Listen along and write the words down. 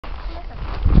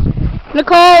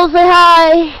Nicole, say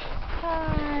hi.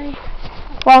 Hi.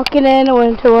 Walking in a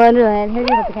winter wonderland. Here, you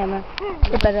got the camera.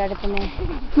 You're better at it than me.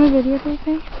 My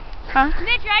videotaping? Huh?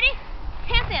 Mitch, ready?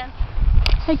 Handstand.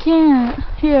 I can't.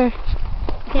 Here.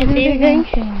 Can't see anything?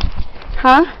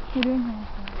 Huh? We're doing handstand.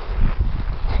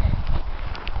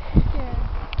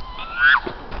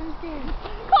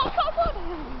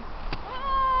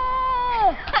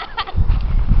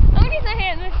 I'm gonna use my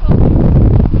hand.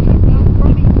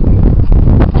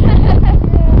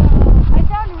 I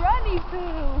found runny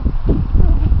poo.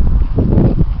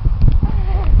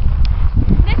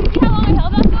 Nick, you see how long I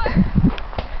held that for?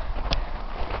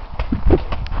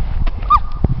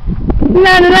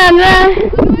 No.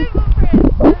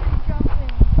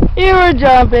 You were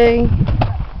jumping.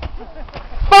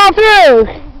 Fall through.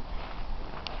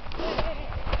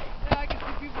 I can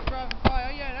see people driving by. Oh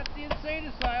yeah, that's the insane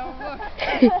asylum. Look.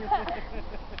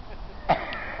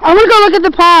 I'm gonna go look at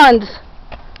the ponds.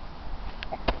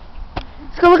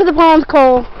 Let's go look at the ponds,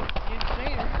 Cole.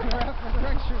 Insane. They're out for their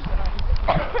exercise.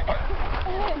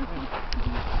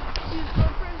 These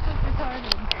girlfriends look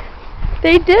retarded.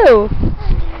 They do.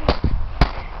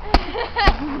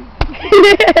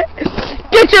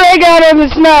 Get your egg out in the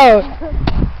snow.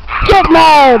 Get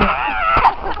mad.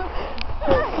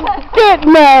 Get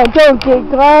mad. Don't get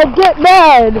glad. Get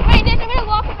mad. Wait, Nick, I'm gonna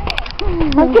walk over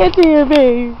here. I can't see your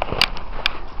face.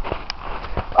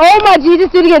 Oh my Jesus,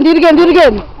 do it again, do it again, do it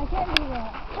again. I can't do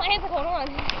that. My hands are cold, hold on.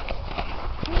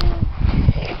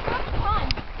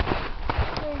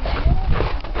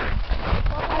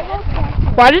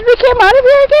 Why did we come out of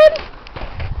here again?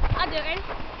 I'll do it, ready?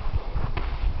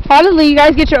 Finally, you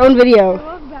guys get your own video.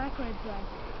 Walk backwards, though.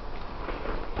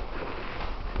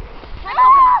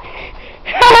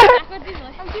 Backwards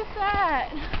easily. I'm too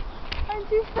fat. I'm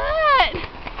too fat.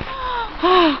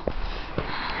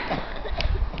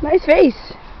 Nice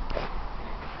face.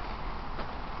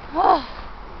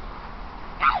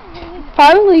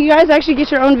 Finally, you guys actually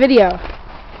get your own video.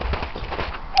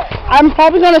 I'm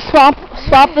probably going to swap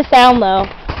the sound though.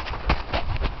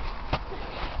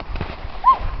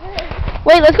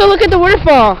 Wait, let's go look at the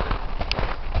waterfall.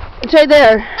 It's right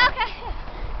there. Okay.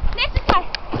 Next is time.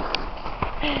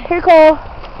 Here, Cole.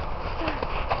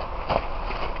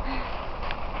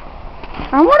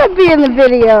 I want to be in the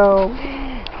video.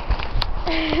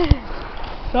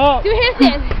 Stop. Do a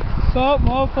handstand. Stop,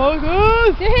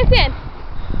 motherfuckers. Do a handstand.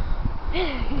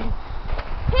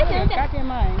 Handstand. Goddamn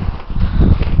mind.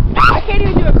 I can't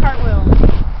even do a cartwheel.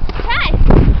 Try.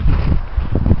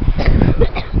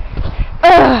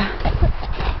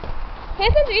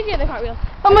 Handstands are easier than cartwheels.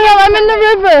 Oh my God, I'm in the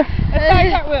river. Let's try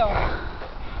a cartwheel.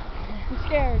 I'm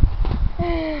scared.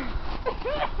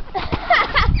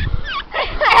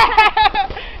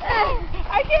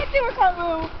 I can't do a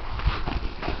cartwheel.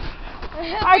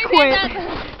 I quit.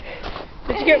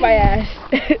 Did you get my ass?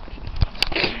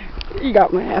 You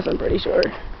got my ass, I'm pretty sure.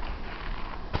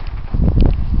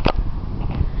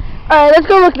 Alright, let's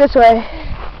go look this way.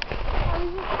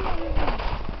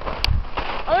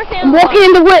 I'm walking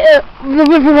in the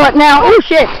river right now. Oh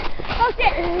shit! Oh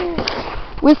shit!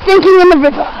 We're sinking in the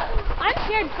river. I'm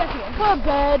scared to stuff here. Oh,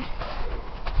 bed.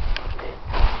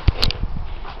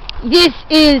 This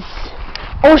is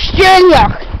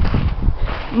Australia.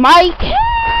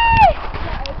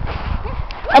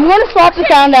 I'm going to swap the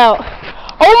sound out.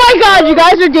 Oh my God, you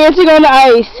guys are dancing on the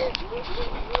ice.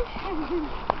 I'm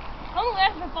gonna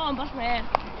laugh and fall and bust my ass.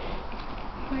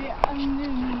 Wait, I'm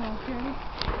doing the walk, ready?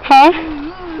 Huh?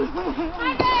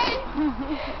 Hi, babe!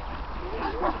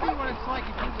 See what it's like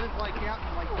if you live like out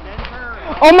in like Denver.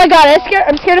 Oh my God,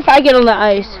 I'm scared if I get on the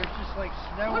ice. Where it's just like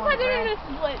snow What on if I the do ground. this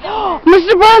split down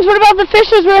Mr. Burns, what about the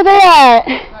fishes? Where are they at?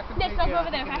 It's not gonna Nick, be don't go good.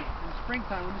 over there, okay? In the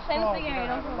springtime when this Same falls, thing we're here,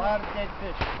 gonna don't have a go lot of dead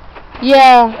fish.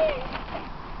 Yeah.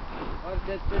 A lot of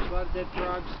dead fish, a lot of dead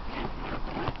frogs.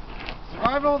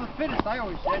 Survival of the fittest, I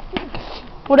always said.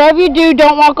 Whatever you do,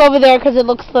 don't walk over there because it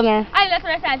looks thinner. That's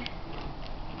what I said.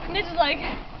 Mitch is like...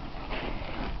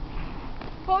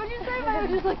 What would you say if I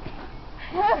was just like...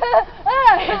 Like,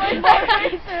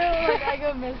 I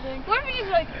go missing. What if you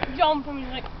just like jump and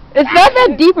just like... It's not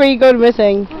that deep where you go to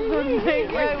missing.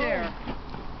 Right there.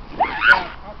 Down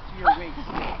up to your waist.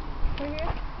 Right here?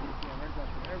 Yeah,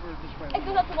 right over this way. It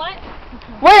goes up to what?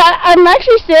 Wait, I'm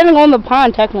actually standing on the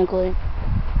pond technically.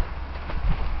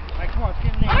 Alright, come on, let's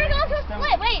get in there. I wanna go to a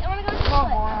split. Wait, I wanna go to a Come on,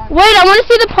 split. moron. Wait, I want to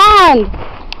see the pond.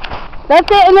 That's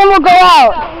it, and then we'll go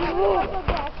out.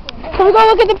 Can we go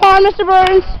look at the pond, Mr.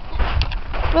 Burns?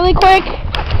 Really quick?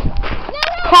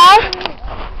 Huh?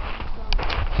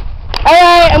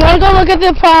 Alright, I'm gonna go look at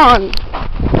the pond.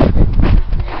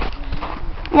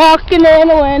 Walking in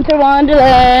a winter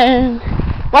wonderland.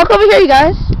 Walk over here, you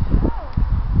guys.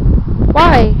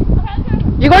 Why?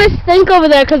 You're going to stink over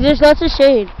there because there's lots of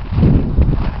shade.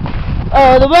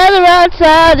 Oh, the weather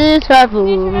outside is frightful,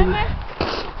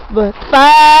 but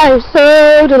fire is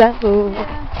so delightful.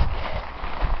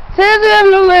 Says we have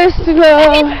no place to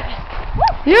go.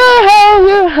 You're home,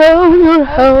 you're home, you're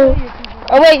home.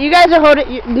 Oh wait, you guys are holding.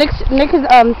 Nick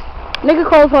and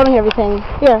Cole's holding everything.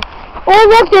 Here. Oh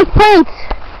look, there's prints.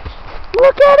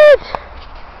 Look at it.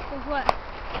 There's what?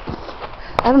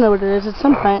 I don't know what it is. It's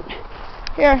some print.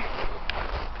 Here.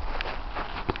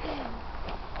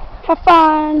 Have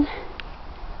fun.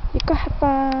 You go have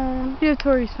fun. You have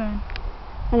Tori's phone.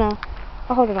 I know.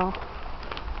 I'll hold it all.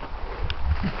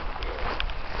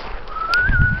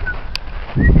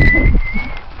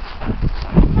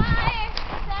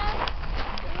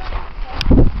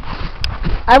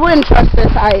 I wouldn't trust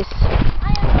this ice.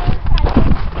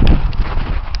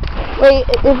 Wait,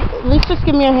 at least just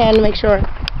give me your hand to make sure.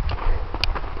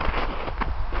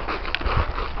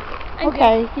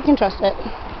 Okay, you can trust it.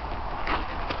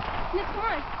 Nick, come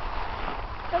on.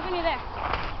 Go when you're there.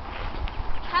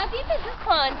 How deep is this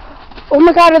pond? Oh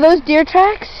my god, are those deer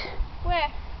tracks?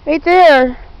 Where? Right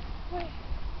there. Where?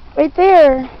 Right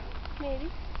there. Maybe.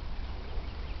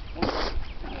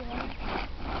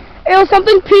 Ew,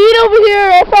 something peed over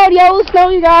here. I found yellow snow,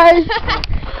 you guys.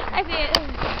 I see it.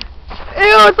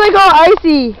 Ew, it's like all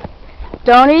icy.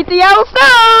 Don't eat the yellow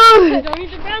snow. Don't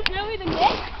eat the brown snow either,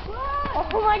 Nick.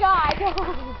 Oh my god.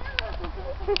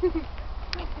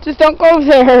 Just don't go over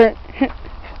there.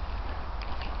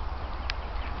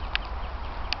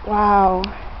 Wow.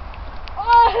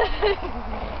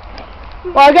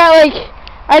 Well, I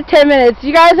had 10 minutes.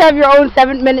 You guys have your own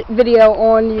 7-minute video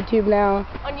on YouTube now.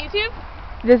 On YouTube?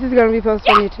 This is going to be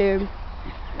posted on YouTube.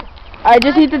 I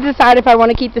just need to decide if I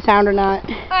want to keep the sound or not.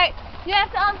 Alright, you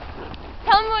have to,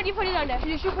 tell me what you put it under.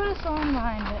 You should put a song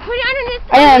behind it. Put it underneath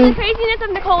I am. the craziness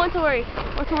of Nicole and Tori.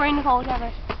 Or Tori and Nicole,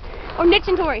 whatever. Or Nick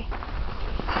and Tori.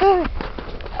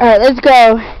 Alright, let's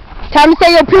go. Time to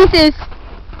say your pieces.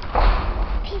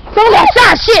 Someone got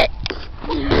shot, shit!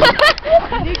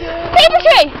 Paper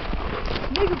tray!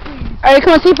 Alright,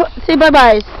 come on, say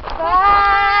bye-byes.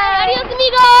 Bye! Adios,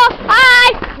 amigo!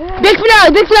 Bye! Big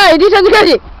finale, do something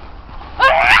crazy.